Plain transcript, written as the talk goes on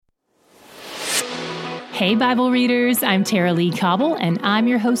Hey, Bible readers, I'm Tara Lee Cobble, and I'm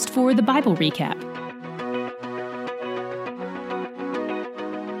your host for the Bible Recap.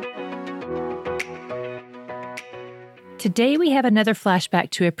 Today we have another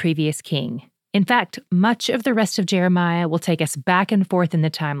flashback to a previous king. In fact, much of the rest of Jeremiah will take us back and forth in the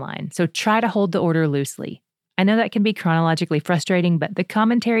timeline, so try to hold the order loosely. I know that can be chronologically frustrating, but the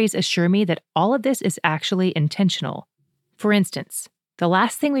commentaries assure me that all of this is actually intentional. For instance, the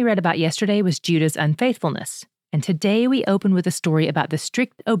last thing we read about yesterday was Judah's unfaithfulness, and today we open with a story about the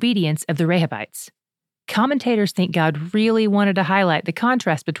strict obedience of the Rehabites. Commentators think God really wanted to highlight the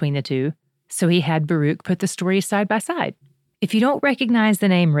contrast between the two, so he had Baruch put the stories side by side. If you don't recognize the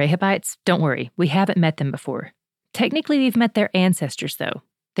name Rehabites, don't worry, we haven't met them before. Technically, we've met their ancestors, though.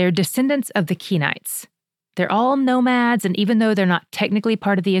 They're descendants of the Kenites. They're all nomads, and even though they're not technically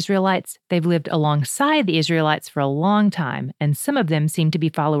part of the Israelites, they've lived alongside the Israelites for a long time, and some of them seem to be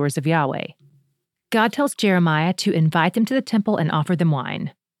followers of Yahweh. God tells Jeremiah to invite them to the temple and offer them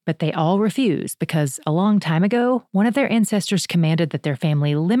wine, but they all refuse because a long time ago, one of their ancestors commanded that their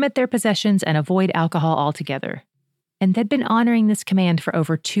family limit their possessions and avoid alcohol altogether. And they'd been honoring this command for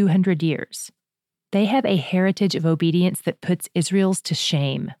over 200 years. They have a heritage of obedience that puts Israel's to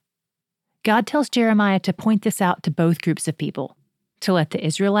shame. God tells Jeremiah to point this out to both groups of people, to let the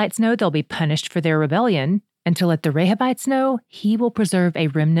Israelites know they'll be punished for their rebellion, and to let the Rehabites know he will preserve a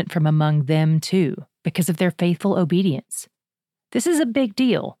remnant from among them too, because of their faithful obedience. This is a big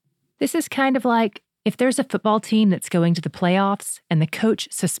deal. This is kind of like if there's a football team that's going to the playoffs and the coach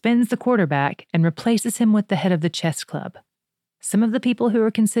suspends the quarterback and replaces him with the head of the chess club. Some of the people who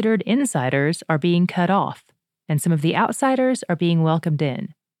are considered insiders are being cut off, and some of the outsiders are being welcomed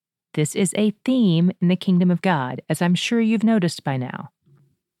in. This is a theme in the kingdom of God, as I'm sure you've noticed by now.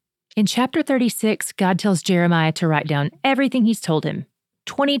 In chapter 36, God tells Jeremiah to write down everything he's told him,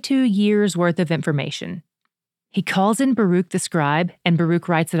 22 years worth of information. He calls in Baruch the scribe, and Baruch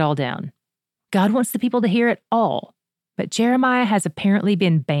writes it all down. God wants the people to hear it all, but Jeremiah has apparently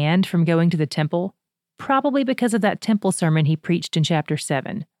been banned from going to the temple, probably because of that temple sermon he preached in chapter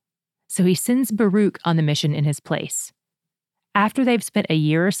 7. So he sends Baruch on the mission in his place. After they've spent a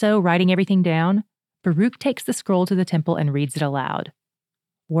year or so writing everything down, Baruch takes the scroll to the temple and reads it aloud.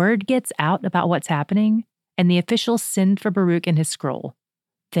 Word gets out about what's happening, and the officials send for Baruch and his scroll.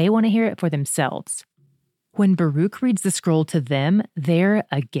 They want to hear it for themselves. When Baruch reads the scroll to them, they're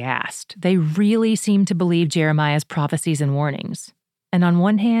aghast. They really seem to believe Jeremiah's prophecies and warnings. And on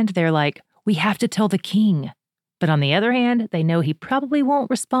one hand, they're like, we have to tell the king. But on the other hand, they know he probably won't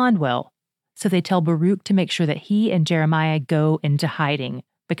respond well. So they tell Baruch to make sure that he and Jeremiah go into hiding,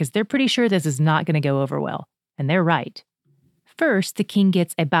 because they're pretty sure this is not going to go over well. And they're right. First, the king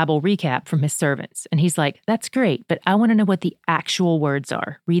gets a Bible recap from his servants, and he's like, that's great, but I want to know what the actual words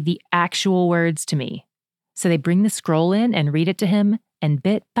are. Read the actual words to me. So they bring the scroll in and read it to him, and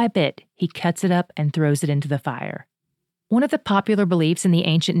bit by bit, he cuts it up and throws it into the fire. One of the popular beliefs in the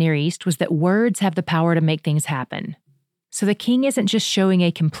ancient Near East was that words have the power to make things happen. So the king isn't just showing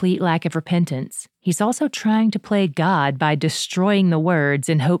a complete lack of repentance, he's also trying to play God by destroying the words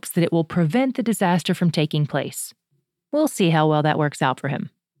in hopes that it will prevent the disaster from taking place. We'll see how well that works out for him.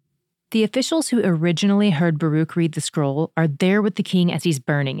 The officials who originally heard Baruch read the scroll are there with the king as he's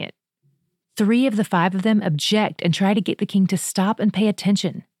burning it. 3 of the 5 of them object and try to get the king to stop and pay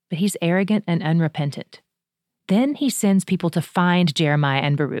attention, but he's arrogant and unrepentant. Then he sends people to find Jeremiah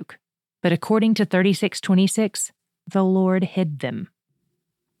and Baruch, but according to 36:26, the Lord hid them.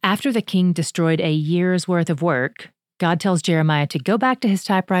 After the king destroyed a year's worth of work, God tells Jeremiah to go back to his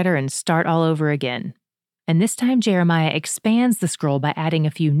typewriter and start all over again. And this time Jeremiah expands the scroll by adding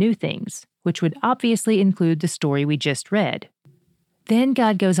a few new things, which would obviously include the story we just read. Then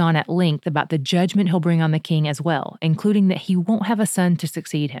God goes on at length about the judgment he'll bring on the king as well, including that he won't have a son to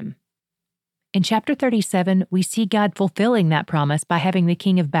succeed him. In chapter 37, we see God fulfilling that promise by having the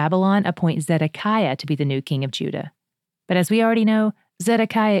king of Babylon appoint Zedekiah to be the new king of Judah. But as we already know,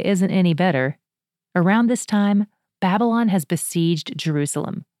 Zedekiah isn't any better. Around this time, Babylon has besieged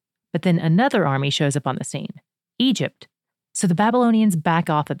Jerusalem. But then another army shows up on the scene, Egypt. So the Babylonians back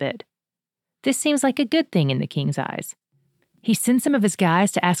off a bit. This seems like a good thing in the king's eyes. He sends some of his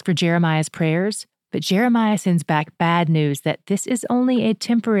guys to ask for Jeremiah's prayers, but Jeremiah sends back bad news that this is only a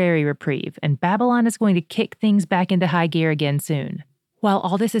temporary reprieve and Babylon is going to kick things back into high gear again soon. While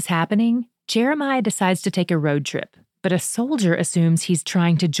all this is happening, Jeremiah decides to take a road trip, but a soldier assumes he's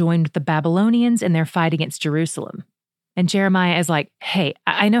trying to join with the Babylonians in their fight against Jerusalem. And Jeremiah is like, hey,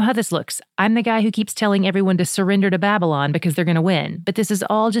 I know how this looks. I'm the guy who keeps telling everyone to surrender to Babylon because they're going to win, but this is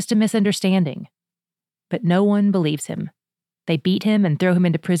all just a misunderstanding. But no one believes him. They beat him and throw him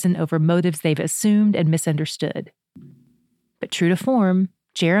into prison over motives they've assumed and misunderstood. But true to form,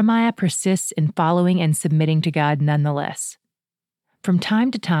 Jeremiah persists in following and submitting to God nonetheless. From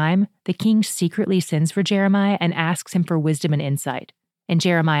time to time, the king secretly sends for Jeremiah and asks him for wisdom and insight, and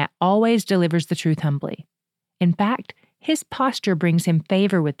Jeremiah always delivers the truth humbly. In fact, his posture brings him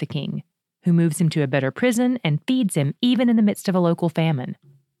favor with the king, who moves him to a better prison and feeds him even in the midst of a local famine.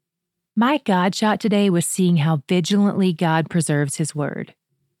 My God shot today was seeing how vigilantly God preserves his word.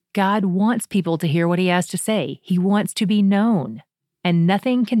 God wants people to hear what he has to say. He wants to be known, and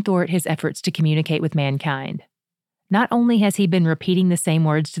nothing can thwart his efforts to communicate with mankind. Not only has he been repeating the same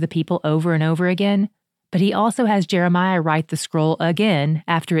words to the people over and over again, but he also has Jeremiah write the scroll again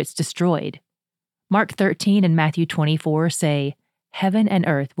after it's destroyed. Mark 13 and Matthew 24 say, "Heaven and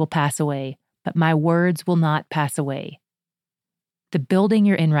earth will pass away, but my words will not pass away." The building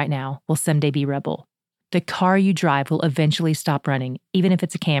you're in right now will someday be rubble. The car you drive will eventually stop running, even if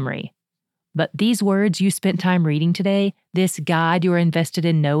it's a Camry. But these words you spent time reading today, this God you're invested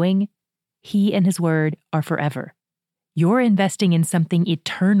in knowing, he and his word are forever. You're investing in something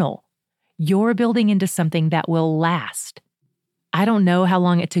eternal. You're building into something that will last. I don't know how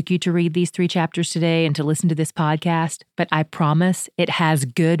long it took you to read these 3 chapters today and to listen to this podcast, but I promise it has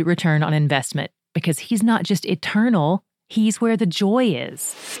good return on investment because he's not just eternal, he's where the joy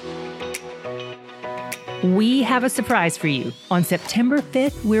is. We have a surprise for you. On September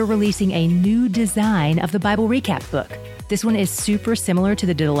 5th, we're releasing a new design of the Bible Recap book. This one is super similar to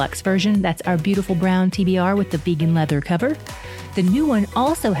the deluxe version. That's our beautiful brown TBR with the vegan leather cover. The new one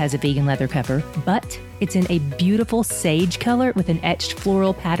also has a vegan leather cover, but it's in a beautiful sage color with an etched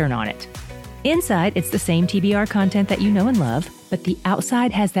floral pattern on it. Inside, it's the same TBR content that you know and love, but the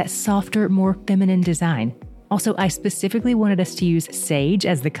outside has that softer, more feminine design. Also, I specifically wanted us to use sage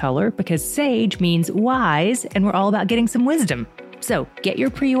as the color because sage means wise, and we're all about getting some wisdom. So get your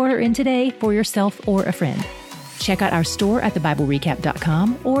pre-order in today for yourself or a friend. Check out our store at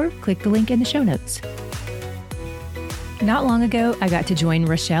thebiblerecap.com or click the link in the show notes. Not long ago, I got to join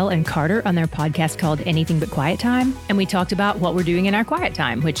Rochelle and Carter on their podcast called Anything But Quiet Time, and we talked about what we're doing in our quiet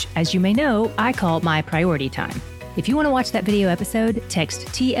time, which, as you may know, I call my priority time. If you want to watch that video episode, text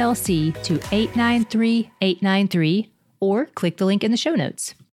TLC to 893-893 or click the link in the show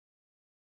notes.